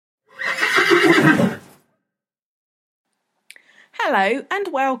Hello and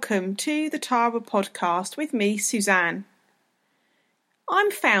welcome to the Tara podcast with me, Suzanne.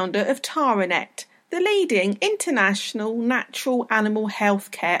 I'm founder of TaraNet, the leading international natural animal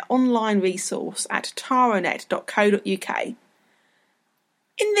healthcare online resource at taranet.co.uk. In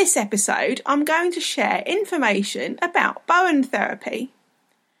this episode, I'm going to share information about Bowen therapy.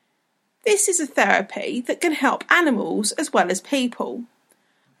 This is a therapy that can help animals as well as people.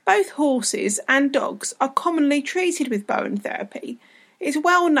 Both horses and dogs are commonly treated with Bowen therapy. It's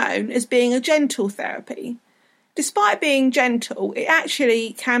well known as being a gentle therapy. Despite being gentle, it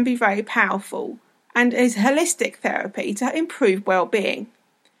actually can be very powerful and is holistic therapy to improve well-being.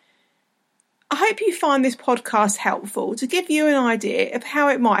 I hope you find this podcast helpful to give you an idea of how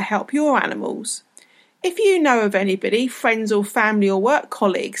it might help your animals. If you know of anybody, friends or family or work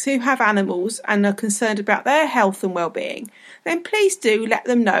colleagues who have animals and are concerned about their health and well-being, then please do let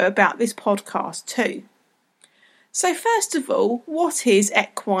them know about this podcast too. So first of all, what is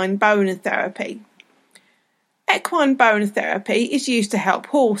equine Bowen therapy? Equine Bowen therapy is used to help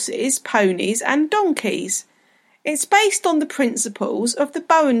horses, ponies and donkeys. It's based on the principles of the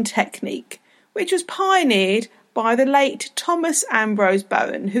Bowen technique, which was pioneered by the late Thomas Ambrose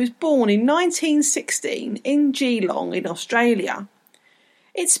Bowen, who was born in 1916 in Geelong in Australia.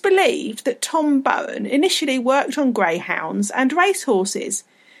 It's believed that Tom Bowen initially worked on greyhounds and racehorses,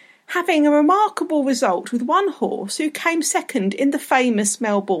 having a remarkable result with one horse who came second in the famous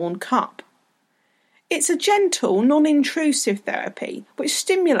Melbourne Cup. It's a gentle, non-intrusive therapy which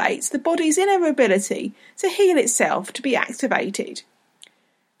stimulates the body's inner ability to heal itself to be activated.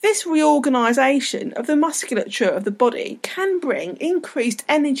 This reorganisation of the musculature of the body can bring increased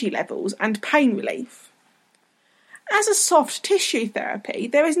energy levels and pain relief. As a soft tissue therapy,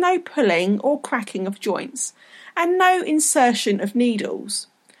 there is no pulling or cracking of joints and no insertion of needles.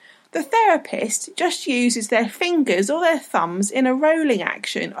 The therapist just uses their fingers or their thumbs in a rolling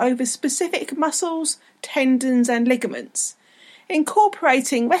action over specific muscles, tendons and ligaments,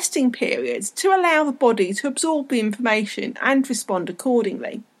 incorporating resting periods to allow the body to absorb the information and respond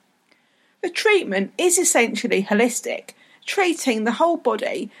accordingly. The treatment is essentially holistic, treating the whole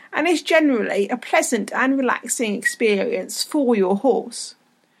body, and is generally a pleasant and relaxing experience for your horse.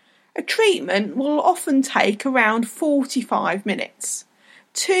 A treatment will often take around 45 minutes.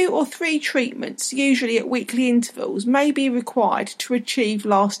 2 or 3 treatments, usually at weekly intervals, may be required to achieve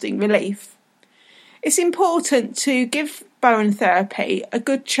lasting relief. It's important to give Bowen therapy a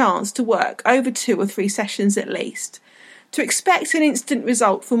good chance to work over 2 or 3 sessions at least. To expect an instant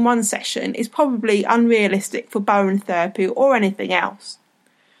result from one session is probably unrealistic for Bowen therapy or anything else.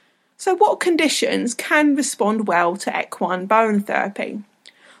 So what conditions can respond well to equine Bowen therapy?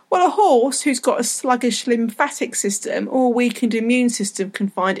 Well, a horse who's got a sluggish lymphatic system or a weakened immune system can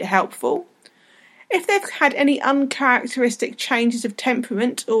find it helpful. If they've had any uncharacteristic changes of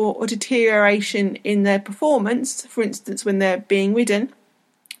temperament or deterioration in their performance, for instance when they're being ridden,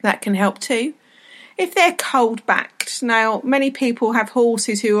 that can help too. If they're cold-backed, now many people have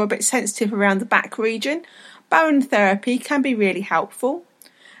horses who are a bit sensitive around the back region, Bowen therapy can be really helpful,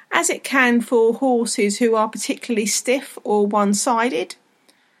 as it can for horses who are particularly stiff or one-sided.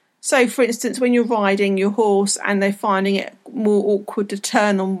 So, for instance, when you're riding your horse and they're finding it more awkward to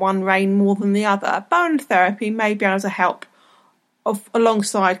turn on one rein more than the other, Bowen therapy may be able to help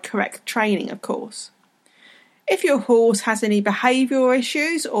alongside correct training, of course. If your horse has any behavioural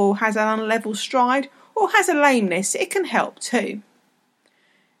issues or has an unlevel stride or has a lameness, it can help too.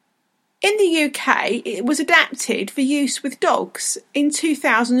 In the UK, it was adapted for use with dogs in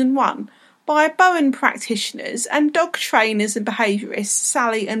 2001 by Bowen practitioners and dog trainers and behaviourists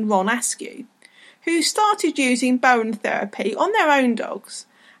Sally and Ron Askew, who started using Bowen therapy on their own dogs,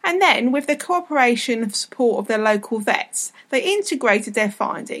 and then, with the cooperation and support of their local vets, they integrated their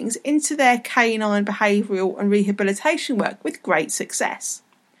findings into their canine behavioural and rehabilitation work with great success.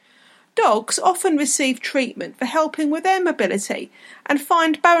 Dogs often receive treatment for helping with their mobility and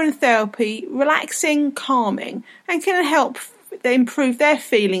find Bowen therapy relaxing, calming, and can help improve their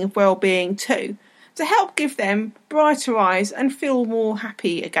feeling of well-being too, to help give them brighter eyes and feel more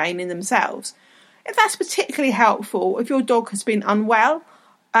happy again in themselves. If that's particularly helpful, if your dog has been unwell,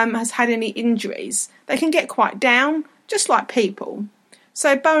 has had any injuries, they can get quite down, just like people.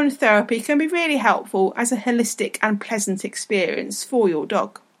 So Bowen therapy can be really helpful as a holistic and pleasant experience for your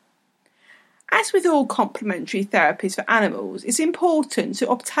dog. As with all complementary therapies for animals, it's important to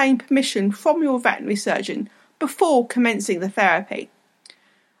obtain permission from your veterinary surgeon before commencing the therapy.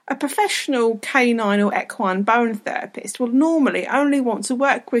 A professional canine or equine Bowen therapist will normally only want to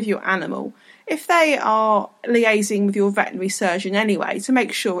work with your animal if they are liaising with your veterinary surgeon anyway to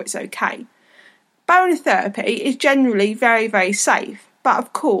make sure it's okay. Bone therapy is generally very, very safe, but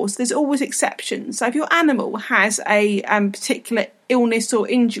of course there's always exceptions. So if your animal has a particular illness or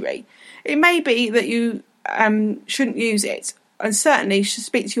injury, it may be that you shouldn't use it, and certainly you should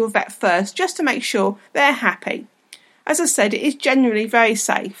speak to your vet first just to make sure they're happy. As I said, it is generally very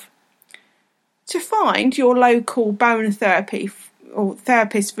safe. To find your local bone therapy or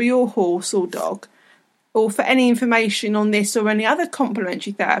therapist for your horse or dog, or for any information on this or any other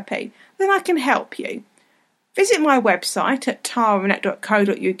complementary therapy, then I can help you. Visit my website at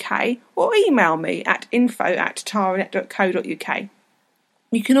taranet.co.uk or email me at info@taranet.co.uk.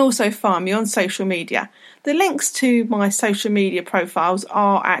 You can also find me on social media. The links to my social media profiles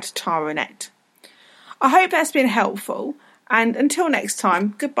are at Taranet. I hope that's been helpful, and until next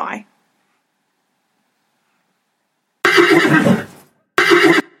time, goodbye.